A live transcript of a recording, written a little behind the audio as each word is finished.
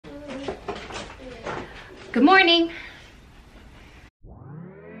Good morning.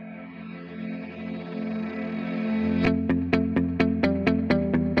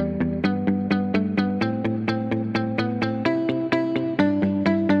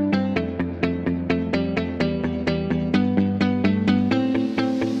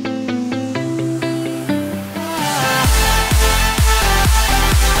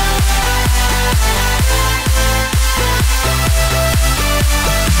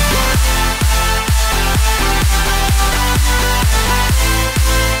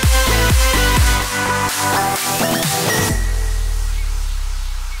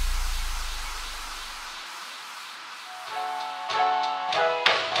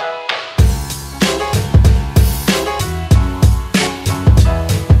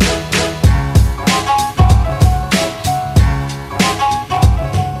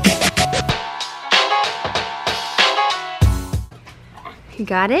 You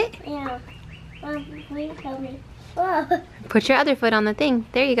got it? Yeah. Please help me. Whoa. Put your other foot on the thing.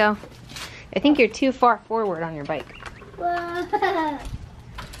 There you go. I think you're too far forward on your bike. Whoa.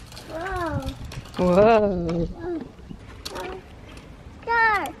 Whoa.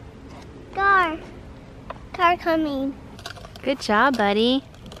 Whoa. Car coming. Good job, buddy.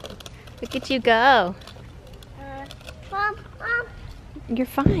 Look at you go. Mom. You're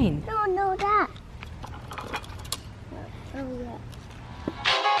fine. No, that. Oh, yeah.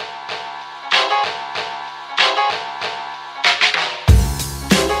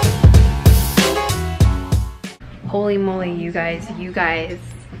 Holy moly, you guys.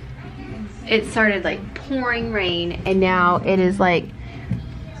 It started like pouring rain and now it is like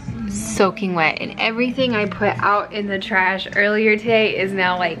soaking wet, and everything I put out in the trash earlier today is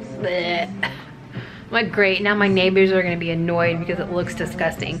now like bleh. I'm like, great, now my neighbors are gonna be annoyed because it looks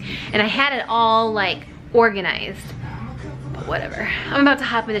disgusting. And I had it all like organized, but whatever. I'm about to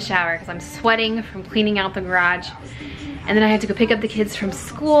hop in the shower because I'm sweating from cleaning out the garage, and then I have to go pick up the kids from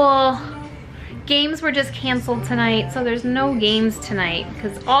school. Games were just canceled tonight, so there's no games tonight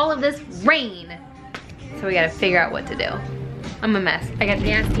because all of this rain. So we gotta figure out what to do. I'm a mess. I got a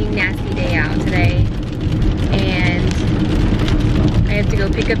nasty day out today, and I have to go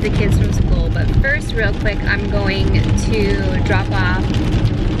pick up the kids from school. But first, real quick, I'm going to drop off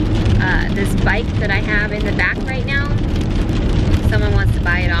this bike that I have in the back right now. Someone wants to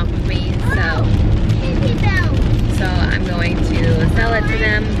buy it off of me, so I'm going to sell it to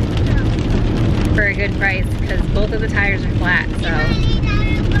them for a good price because both of the tires are flat. So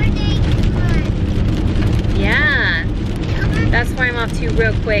yeah, that's why I'm off to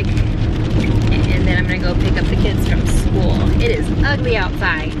real quick, and then I'm gonna go pick up the kids from school. It is ugly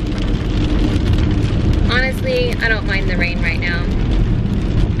outside. Honestly, I don't mind the rain right now.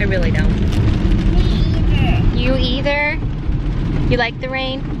 I really don't. Me either. You either? You like the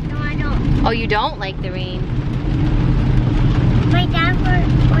rain? No, I don't. Oh, you don't like the rain? My dad would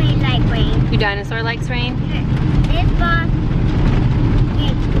like rain. Your dinosaur likes rain? This box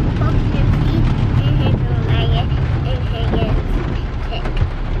is and he don't like it, and he gets sick.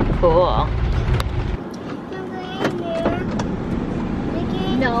 Cool.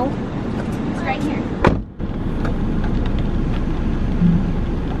 No. It's right here.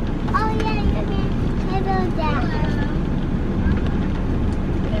 Oh yeah, you can handle that.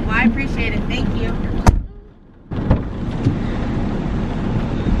 Well, I appreciate it. Thank you.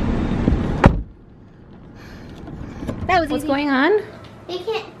 What's going on? We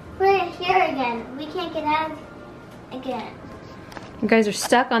can't put it here again. We can't get out again. You guys are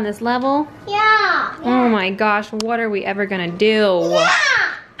stuck on this level? Yeah. Oh my gosh, what are we ever gonna do? Yeah.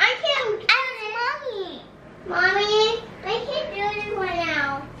 I can't. Mommy, I can't do this one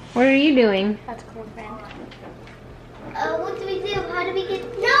now. What are you doing? That's cool, friend. What do we do? How do we get?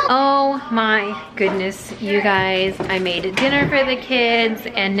 No. Oh my goodness, you guys. I made dinner for the kids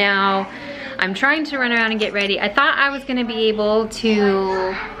and now I'm trying to run around and get ready. I thought I was gonna be able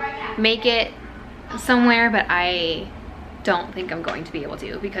to make it somewhere, but I don't think I'm going to be able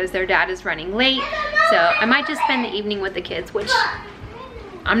to because their dad is running late. So I might just spend the evening with the kids, which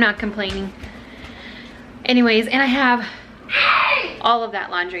I'm not complaining. Anyways, and I have all of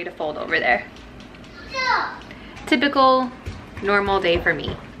that laundry to fold over there. Typical, normal day for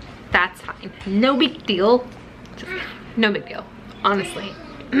me. That's fine. No big deal. No big deal, honestly.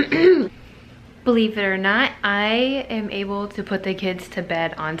 Believe it or not, I am able to put the kids to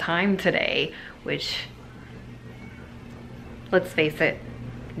bed on time today, which, let's face it,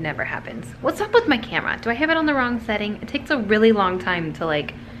 never happens. What's up with my camera? Do I have it on the wrong setting? It takes a really long time to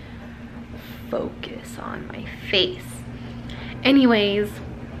like focus on my face. Anyways,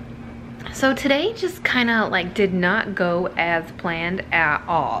 so today just kind of like did not go as planned at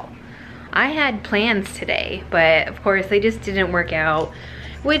all. I had plans today, but of course they just didn't work out,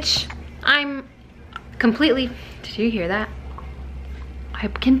 which I'm completely, did you hear that? I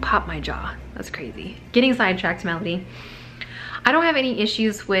can pop my jaw, that's crazy. Getting sidetracked, Melody. I don't have any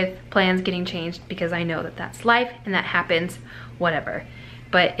issues with plans getting changed because I know that that's life and that happens, whatever.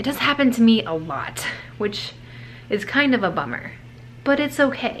 But it does happen to me a lot, which is kind of a bummer, but it's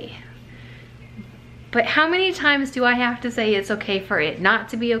okay. But how many times do I have to say it's okay for it not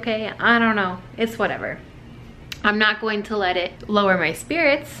to be okay? I don't know, it's whatever. I'm not going to let it lower my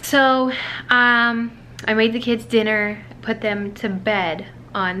spirits. So I made the kids dinner, put them to bed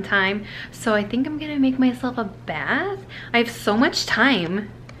on time. So I think I'm gonna make myself a bath. I have so much time,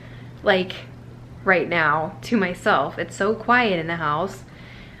 like right now, to myself. It's so quiet in the house.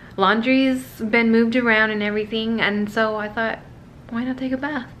 Laundry's been moved around and everything, and so I thought, why not take a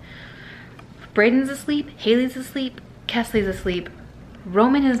bath? Braden's asleep, Haley's asleep, Kesley's asleep.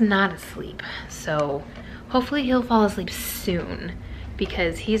 Roman is not asleep, so hopefully he'll fall asleep soon,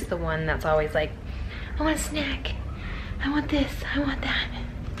 because he's the one that's always like, I want a snack, I want this, I want that.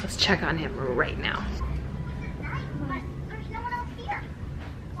 Let's check on him right now.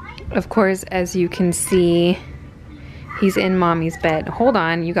 Of course, as you can see, he's in mommy's bed. Hold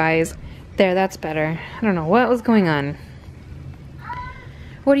on, you guys. There, that's better. I don't know what was going on.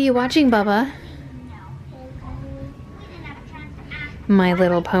 What are you watching, Bubba? My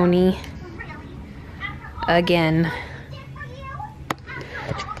Little Pony. Again.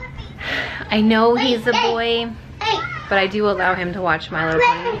 I know he's a boy, but I do allow him to watch My Little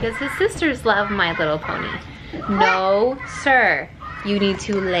Pony because his sisters love My Little Pony. No, sir. You need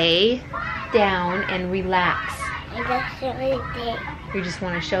to lay down and relax. You just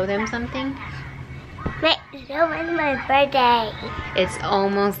want to show them something? It's almost my birthday. It's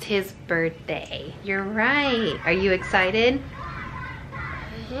almost his birthday. You're right. Are you excited?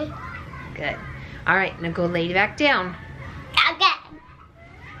 Mm-hmm. Good. All right, now go lay back down. Okay.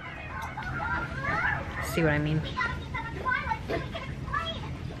 See what I mean?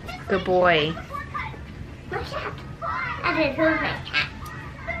 Good boy.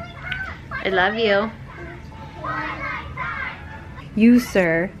 I love you. You,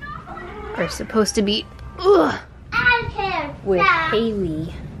 sir, are supposed to be with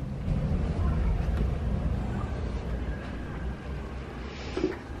Haley.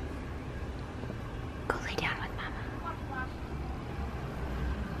 Go lay down with Mama.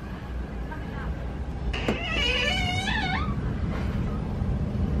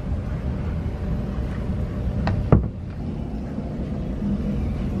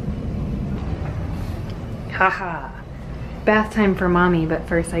 Haha. Bath time for mommy, but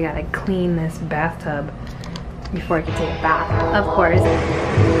first I gotta clean this bathtub before I can take a bath, of course.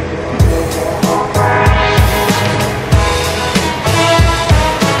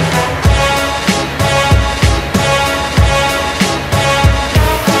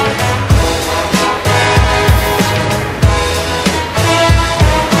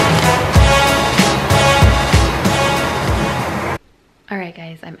 Alright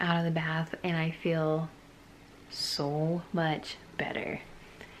guys, I'm out of the bath and I feel so much better,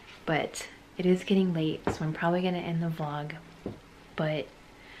 but it is getting late, so I'm probably gonna end the vlog. But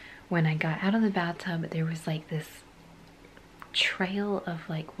when I got out of the bathtub, there was like this trail of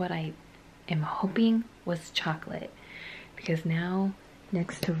like what I am hoping was chocolate, because now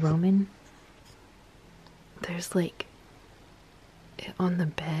next to Roman there's like it on the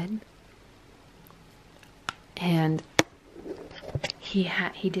bed, and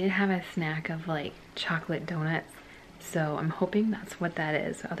he did have a snack of like chocolate donuts, so I'm hoping that's what that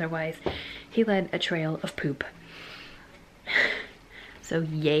is. Otherwise, he led a trail of poop. So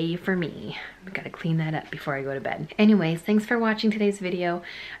yay for me. I've got to clean that up before I go to bed. Anyways, thanks for watching today's video.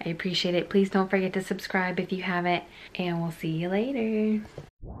 I appreciate it. Please don't forget to subscribe if you haven't, and we'll see you later.